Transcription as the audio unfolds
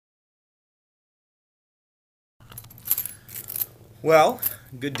Well,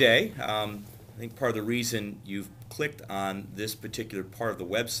 good day. I think part of the reason you've clicked on this particular part of the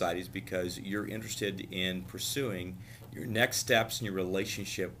website is because you're interested in pursuing your next steps in your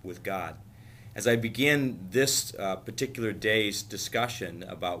relationship with God. As I begin this particular day's discussion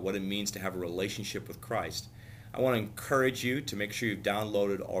about what it means to have a relationship with Christ, I want to encourage you to make sure you've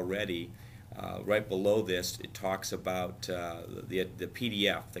downloaded already. Right below this, it talks about the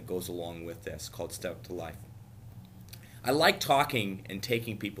PDF that goes along with this called Step to Life. I like talking and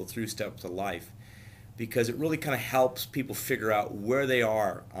taking people through Step to Life because it really kind of helps people figure out where they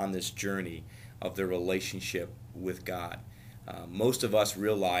are on this journey of their relationship with God. Most of us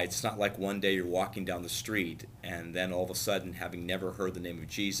realize it's not like one day you're walking down the street and then all of a sudden, having never heard the name of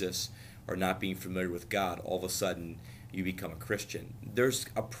Jesus or not being familiar with God, all of a sudden you become a Christian. There's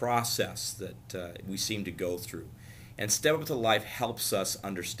a process that we seem to go through. And Step Up to Life helps us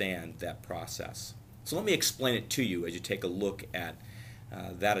understand that process. So let me explain it to you as you take a look at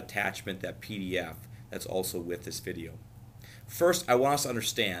that attachment, that PDF that's also with this video. First, I want us to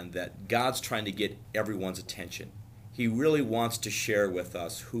understand that God's trying to get everyone's attention. He really wants to share with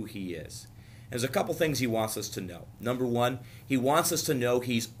us who He is. There's a couple things He wants us to know. Number one, He wants us to know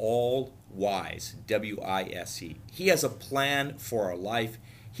He's all-wise, W-I-S-E. He has a plan for our life.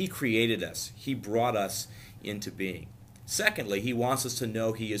 He created us. He brought us into being. Secondly, He wants us to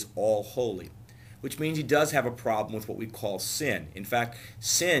know He is all-holy, which means He does have a problem with what we call sin. In fact,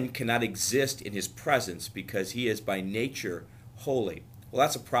 sin cannot exist in His presence because He is by nature holy. Well,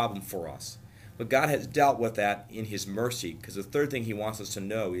 that's a problem for us. But God has dealt with that in His mercy, because the third thing He wants us to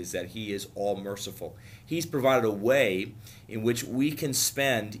know is that He is all-merciful. He's provided a way in which we can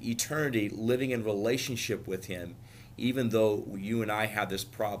spend eternity living in relationship with Him, even though you and I have this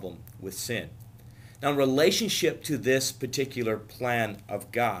problem with sin. Now, in relationship to this particular plan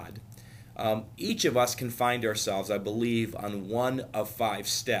of God, each of us can find ourselves, I believe, on one of 5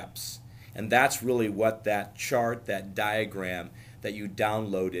 steps. And that's really what that chart, that diagram that you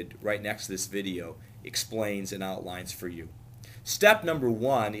downloaded right next to this video explains and outlines for you. Step number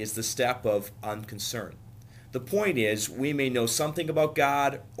 1 is the step of unconcern. The point is, we may know something about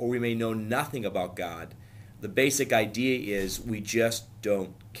God or we may know nothing about God. The basic idea is we just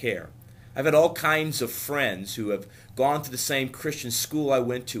don't care. I've had all kinds of friends who have gone to the same Christian school I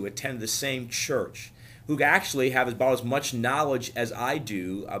went to, attended the same church, who actually have about as much knowledge as I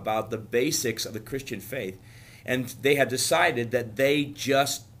do about the basics of the Christian faith, and they have decided that they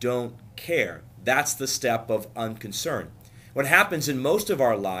just don't care. That's the step of unconcern. What happens in most of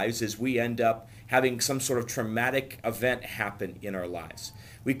our lives is we end up having some sort of traumatic event happen in our lives.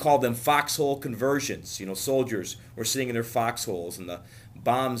 We call them foxhole conversions. Soldiers were sitting in their foxholes and the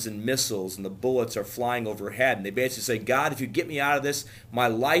bombs and missiles and the bullets are flying overhead. And they basically say, God, if you get me out of this, my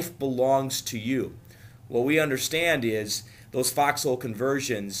life belongs to you. What we understand is those foxhole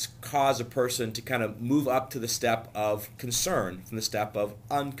conversions cause a person to kind of move up to the step of concern from the step of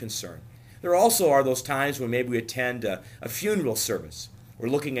unconcern. There also are those times when maybe we attend a funeral service. We're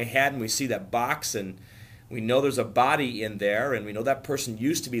looking ahead and we see that box and we know there's a body in there and we know that person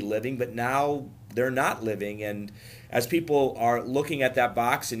used to be living, but now they're not living. And as people are looking at that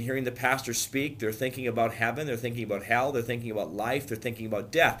box and hearing the pastor speak, they're thinking about heaven, they're thinking about hell, they're thinking about life, they're thinking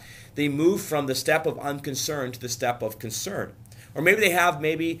about death. They move from the step of unconcern to the step of concern. Or maybe they have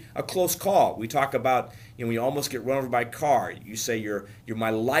a close call. We talk about, when you almost get run over by a car. You say, my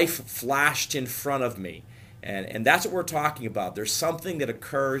life flashed in front of me. And that's what we're talking about. There's something that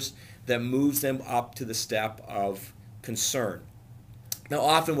occurs that moves them up to the step of concern. Now,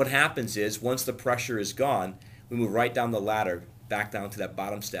 often what happens is, once the pressure is gone, we move right down the ladder, back down to that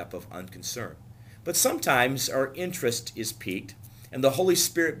bottom step of unconcern. But sometimes our interest is piqued, and the Holy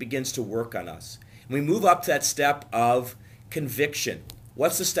Spirit begins to work on us. And we move up to that step of conviction.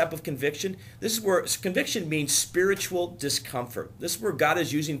 What's the step of conviction? This is where conviction means spiritual discomfort. This is where God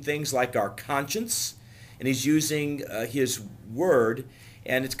is using things like our conscience, and He's using His Word,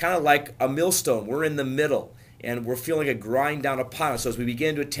 and it's kind of like a millstone. We're in the middle, and we're feeling a grind down upon us. So as we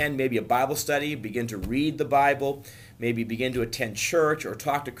begin to attend maybe a Bible study, begin to read the Bible, maybe begin to attend church or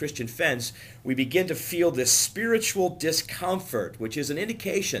talk to Christian friends, we begin to feel this spiritual discomfort, which is an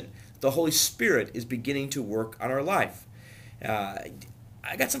indication that the Holy Spirit is beginning to work on our life. I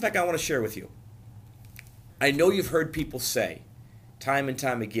got something I want to share with you. I know you've heard people say, time and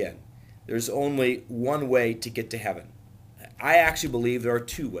time again, there's only one way to get to heaven. I actually believe there are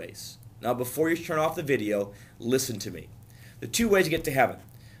 2 ways. Now, before you turn off the video, listen to me. The 2 ways to get to heaven.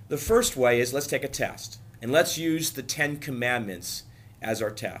 The first way is, let's take a test. And let's use the 10 Commandments as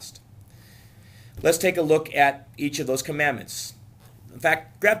our test. Let's take a look at each of those commandments. In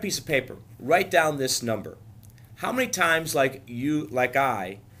fact, grab a piece of paper. Write down this number. How many times, have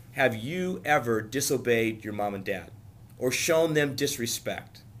you ever disobeyed your mom and dad, or shown them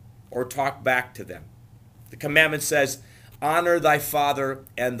disrespect, or talked back to them? The commandment says, honor thy father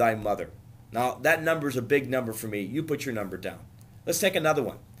and thy mother. Now, that number is a big number for me. You put your number down. Let's take another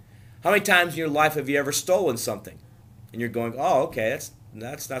one. How many times in your life have you ever stolen something? And you're going, oh, okay,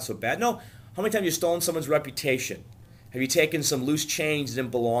 that's not so bad. No, how many times have you stolen someone's reputation? Have you taken some loose change that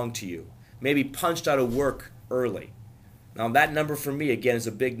didn't belong to you? Maybe punched out of work early. Now, that number for me, again, is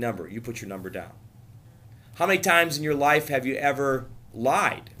a big number. You put your number down. How many times in your life have you ever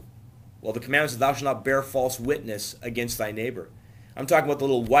lied? Well, the commandment says, thou shalt not bear false witness against thy neighbor. I'm talking about the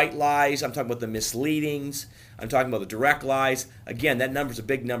little white lies. I'm talking about the misleadings. I'm talking about the direct lies. Again, that number's a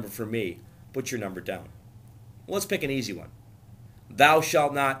big number for me. Put your number down. Well, let's pick an easy one. Thou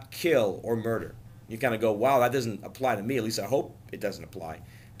shalt not kill or murder. You kind of go, wow, that doesn't apply to me. At least I hope it doesn't apply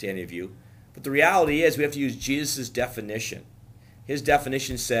to any of you. But the reality is we have to use Jesus' definition. His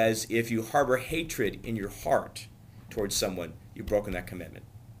definition says if you harbor hatred in your heart towards someone, you've broken that commandment.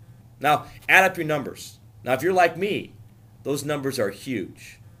 Now, add up your numbers. Now, if you're like me, those numbers are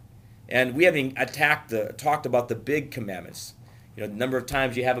huge. And we haven't talked about the big commandments. You know, the number of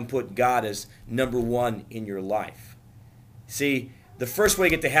times you haven't put God as number one in your life. See, the first way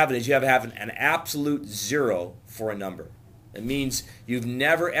to get to heaven is you have to have an absolute zero for a number. It means you've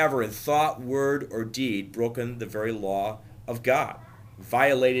never, ever, in thought, word, or deed, broken the very law of God,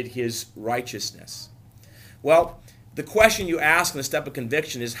 violated his righteousness. Well, the question you ask in the step of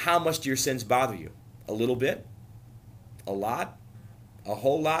conviction is, how much do your sins bother you? A little bit? A lot? A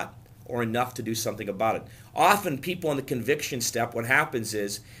whole lot? Or enough to do something about it? Often people in the conviction step, what happens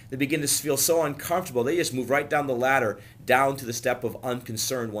is they begin to feel so uncomfortable, they just move right down the ladder, down to the step of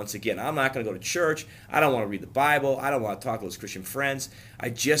unconcern once again. I'm not going to go to church. I don't want to read the Bible. I don't want to talk to those Christian friends.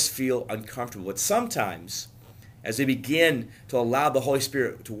 I just feel uncomfortable. But sometimes, as they begin to allow the Holy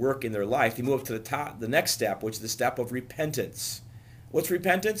Spirit to work in their life, they move up to the next step, which is the step of repentance. What's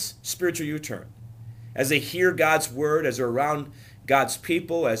repentance? Spiritual U-turn. As they hear God's word, as they're around God's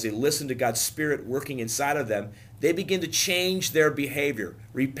people, as they listen to God's Spirit working inside of them, they begin to change their behavior.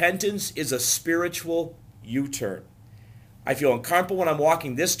 Repentance is a spiritual U-turn. I feel uncomfortable when I'm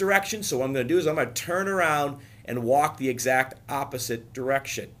walking this direction, so what I'm going to do is I'm going to turn around and walk the exact opposite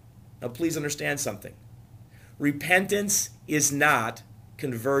direction. Now, please understand something. Repentance is not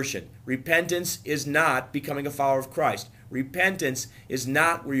conversion. Repentance is not becoming a follower of Christ. Repentance is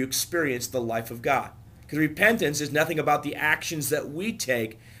not where you experience the life of God. Because repentance is nothing about the actions that we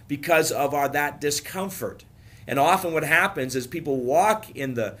take because of that discomfort. And often what happens is people walk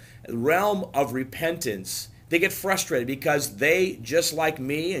in the realm of repentance. They get frustrated because they, just like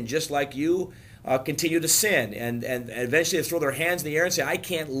me and just like you, continue to sin. And eventually they throw their hands in the air and say, I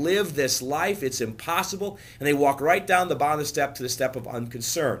can't live this life. It's impossible. And they walk right down the bottom of the step to the step of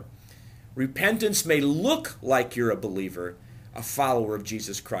unconcern. Repentance may look like you're a believer, a follower of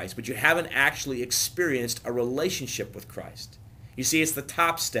Jesus Christ, but you haven't actually experienced a relationship with Christ. You see, it's the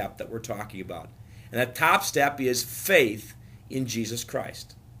top step that we're talking about. And that top step is faith in Jesus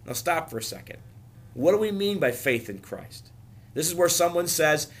Christ. Now stop for a second. What do we mean by faith in Christ? This is where someone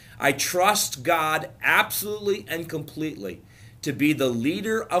says, I trust God absolutely and completely to be the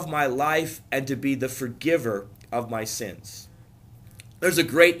leader of my life and to be the forgiver of my sins. There's a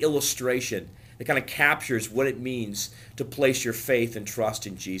great illustration that kind of captures what it means to place your faith and trust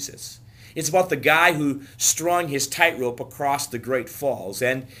in Jesus. It's about the guy who strung his tightrope across the Great Falls,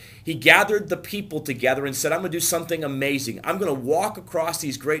 and he gathered the people together and said, I'm going to do something amazing. I'm going to walk across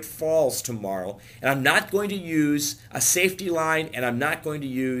these great falls tomorrow, and I'm not going to use a safety line, and I'm not going to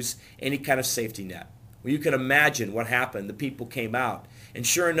use any kind of safety net. Well, you can imagine what happened. The people came out, and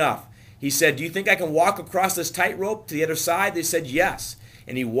sure enough, he said, do you think I can walk across this tightrope to the other side? They said, yes.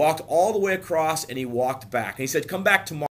 And he walked all the way across, and he walked back. And he said, come back tomorrow.